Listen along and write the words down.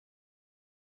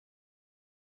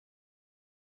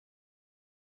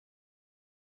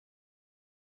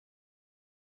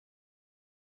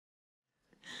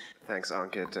Thanks,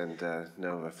 Ankit and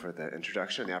Nova, for the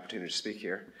introduction and the opportunity to speak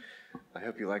here. I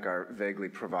hope you like our vaguely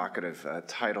provocative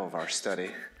title of our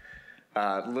study,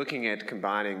 looking at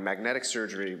combining magnetic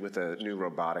surgery with a new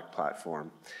robotic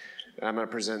platform. And I'm going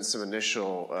to present some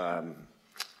initial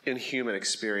in-human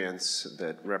experience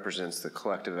that represents the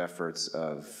collective efforts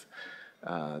of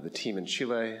the team in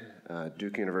Chile,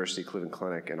 Duke University, Cleveland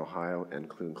Clinic in Ohio, and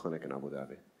Cleveland Clinic in Abu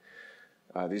Dhabi.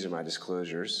 These are my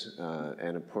disclosures,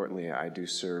 and importantly, I do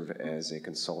serve as a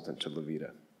consultant to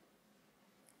Levita.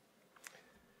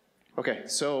 Okay,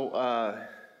 so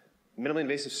minimally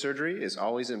invasive surgery is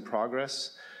always in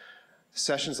progress.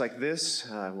 Sessions like this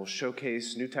will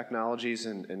showcase new technologies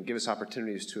and give us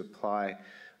opportunities to apply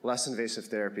less invasive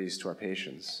therapies to our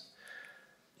patients.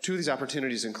 Two of these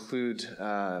opportunities include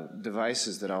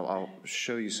devices that I'll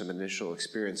show you some initial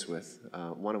experience with,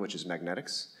 one of which is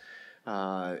magnetics.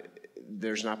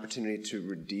 There's an opportunity to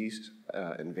reduce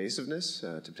invasiveness,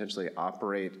 to potentially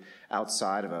operate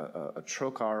outside of a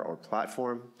trocar or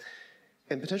platform,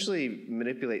 and potentially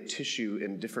manipulate tissue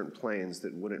in different planes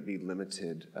that wouldn't be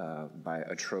limited by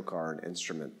a trocar, an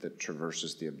instrument that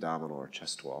traverses the abdominal or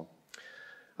chest wall.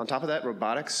 On top of that,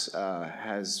 robotics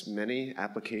has many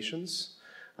applications,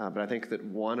 but I think that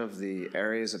one of the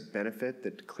areas of benefit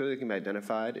that clearly can be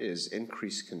identified is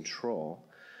increased control.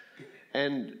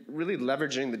 And really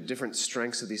leveraging the different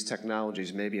strengths of these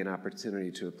technologies may be an opportunity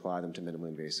to apply them to minimally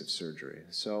invasive surgery.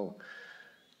 So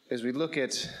as we look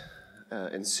at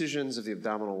incisions of the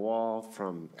abdominal wall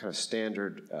from kind of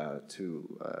standard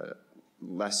to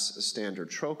less standard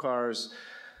trocars,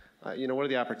 what are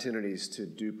the opportunities to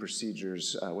do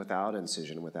procedures without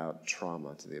incision, without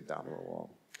trauma to the abdominal wall?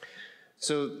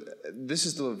 So this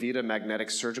is the Levita magnetic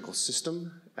surgical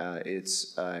system.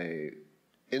 It's a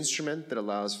instrument that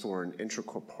allows for an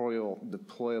intracorporeal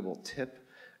deployable tip,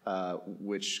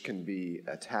 which can be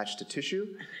attached to tissue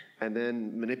and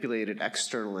then manipulated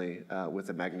externally with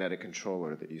a magnetic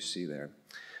controller that you see there.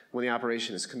 When the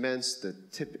operation is commenced, the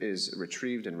tip is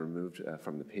retrieved and removed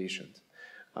from the patient.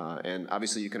 And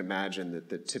obviously you can imagine that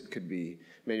the tip could be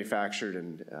manufactured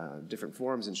in different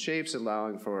forms and shapes,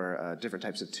 allowing for different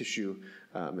types of tissue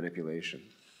manipulation.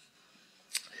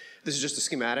 This is just a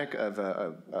schematic of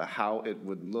how it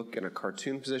would look in a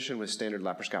cartoon position with standard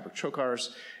laparoscopic trocars.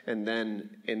 And then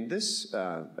in this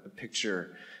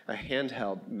picture, a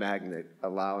handheld magnet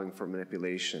allowing for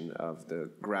manipulation of the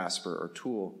grasper or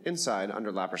tool inside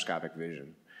under laparoscopic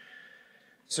vision.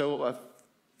 So a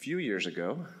few years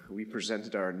ago, we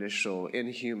presented our initial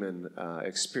in-human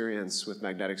experience with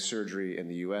magnetic surgery in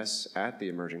the US at the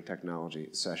Emerging Technology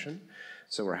session.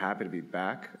 So we're happy to be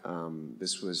back.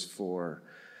 This was for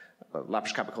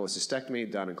laparoscopic cholecystectomy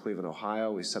done in Cleveland,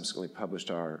 Ohio. We subsequently published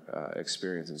our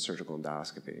experience in surgical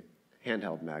endoscopy,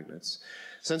 handheld magnets.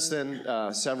 Since then,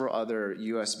 several other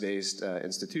US-based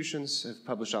institutions have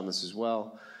published on this as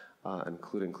well,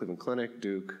 including Cleveland Clinic,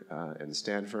 Duke, and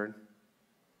Stanford.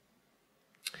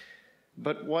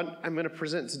 But what I'm going to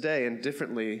present today, and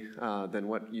differently than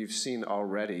what you've seen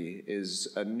already,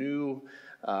 is a new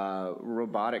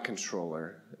robotic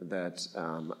controller that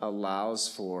allows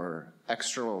for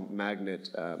external magnet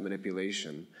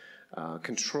manipulation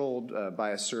controlled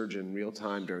by a surgeon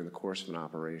real-time during the course of an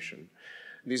operation.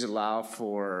 These allow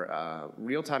for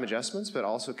real-time adjustments, but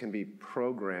also can be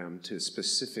programmed to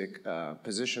specific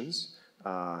positions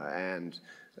and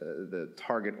the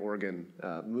target organ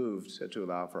moved to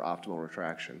allow for optimal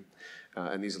retraction.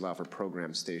 And these allow for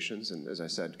programmed stations, and as I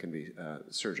said, can be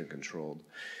surgeon-controlled.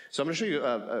 So I'm going to show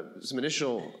you some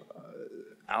initial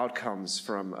outcomes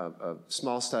from a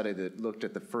small study that looked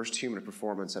at the first human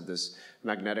performance of this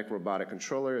magnetic robotic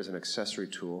controller as an accessory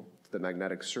tool to the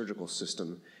magnetic surgical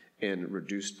system in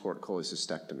reduced port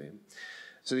cholecystectomy.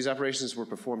 So these operations were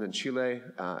performed in Chile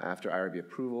after IRB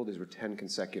approval. These were 10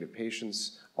 consecutive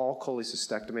patients, all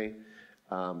cholecystectomy.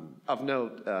 Of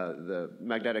note, the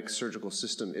magnetic surgical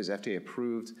system is FDA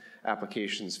approved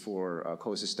applications for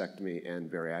cholecystectomy and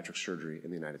bariatric surgery in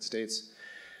the United States.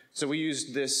 So we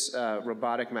used this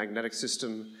robotic magnetic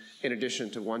system in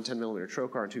addition to one 10mm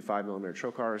trocar and two 5mm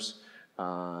trocars,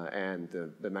 and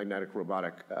the magnetic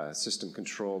robotic system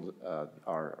controlled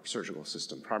our surgical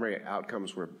system. Primary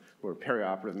outcomes were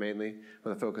perioperative mainly,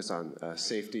 with a focus on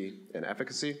safety and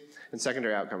efficacy, and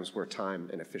secondary outcomes were time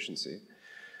and efficiency.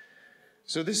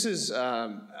 So this is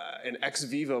an ex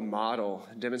vivo model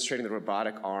demonstrating the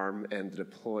robotic arm and the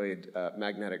deployed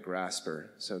magnetic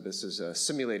grasper. So this is a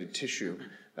simulated tissue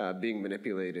being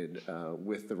manipulated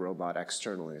with the robot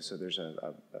externally. So there's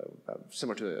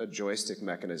similar to a joystick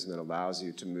mechanism that allows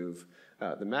you to move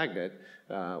the magnet,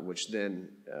 which then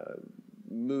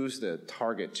moves the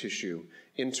target tissue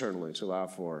internally to allow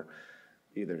for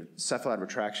either cephalad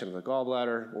retraction of the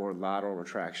gallbladder or lateral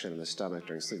retraction of the stomach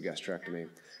during sleeve gastrectomy,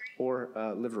 or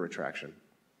liver retraction.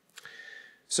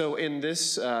 So in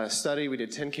this study, we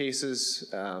did 10 cases,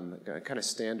 kind of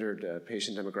standard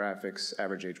patient demographics.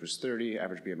 Average age was 30,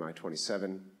 average BMI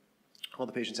 27. All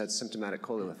the patients had symptomatic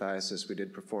cholelithiasis. We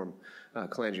did perform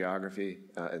cholangiography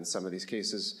in some of these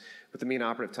cases, with the mean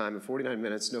operative time of 49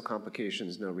 minutes, no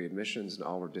complications, no readmissions, and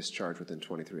all were discharged within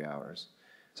 23 hours.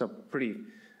 So pretty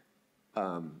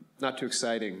not too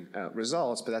exciting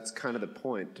results, but that's kind of the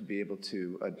point, to be able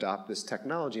to adopt this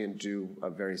technology and do a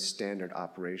very standard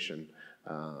operation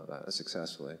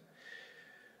successfully.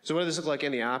 So what does this look like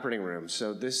in the operating room?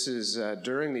 So this is,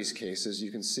 during these cases, you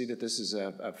can see that this is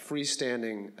a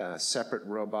freestanding separate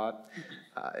robot.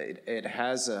 It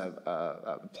has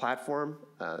a platform.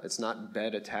 It's not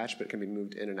bed attached, but it can be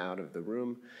moved in and out of the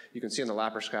room. You can see on the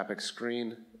laparoscopic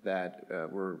screen that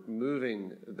we're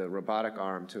moving the robotic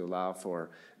arm to allow for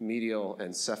medial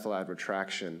and cephalad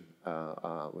retraction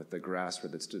with the grasper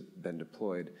that's been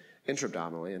deployed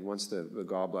intra-abdominally. And once the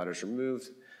gallbladder is removed,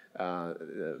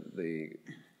 the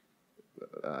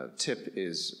tip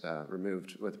is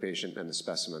removed with the patient and the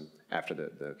specimen after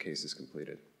the case is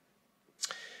completed.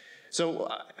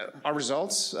 So our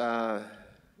results,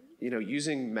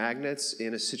 using magnets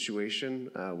in a situation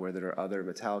where there are other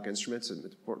metallic instruments, and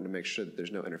it's important to make sure that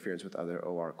there's no interference with other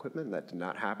OR equipment. That did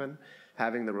not happen.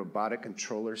 Having the robotic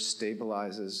controller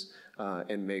stabilizes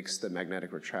and makes the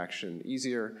magnetic retraction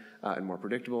easier and more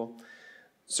predictable.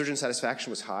 Surgeon satisfaction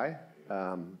was high,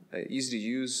 easy to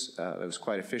use, it was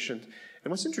quite efficient. And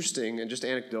what's interesting, and just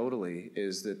anecdotally,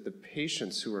 is that the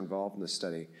patients who were involved in the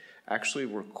study actually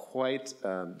were quite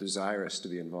desirous to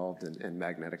be involved in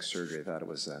magnetic surgery. I thought it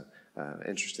was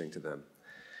interesting to them.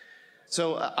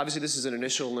 So obviously this is an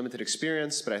initial limited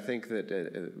experience, but I think that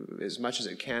as much as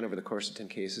it can over the course of 10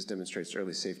 cases demonstrates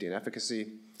early safety and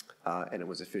efficacy, and it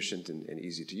was efficient and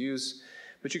easy to use.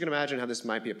 But you can imagine how this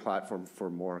might be a platform for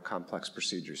more complex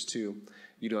procedures too,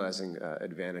 utilizing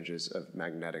advantages of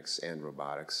magnetics and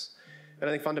robotics. And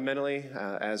I think fundamentally,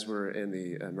 as we're in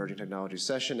the emerging technology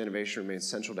session, innovation remains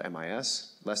central to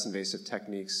MIS. Less invasive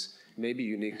techniques may be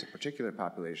unique to particular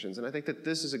populations, and I think that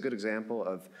this is a good example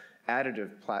of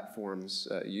additive platforms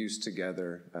used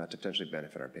together to potentially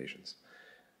benefit our patients.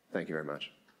 Thank you very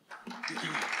much.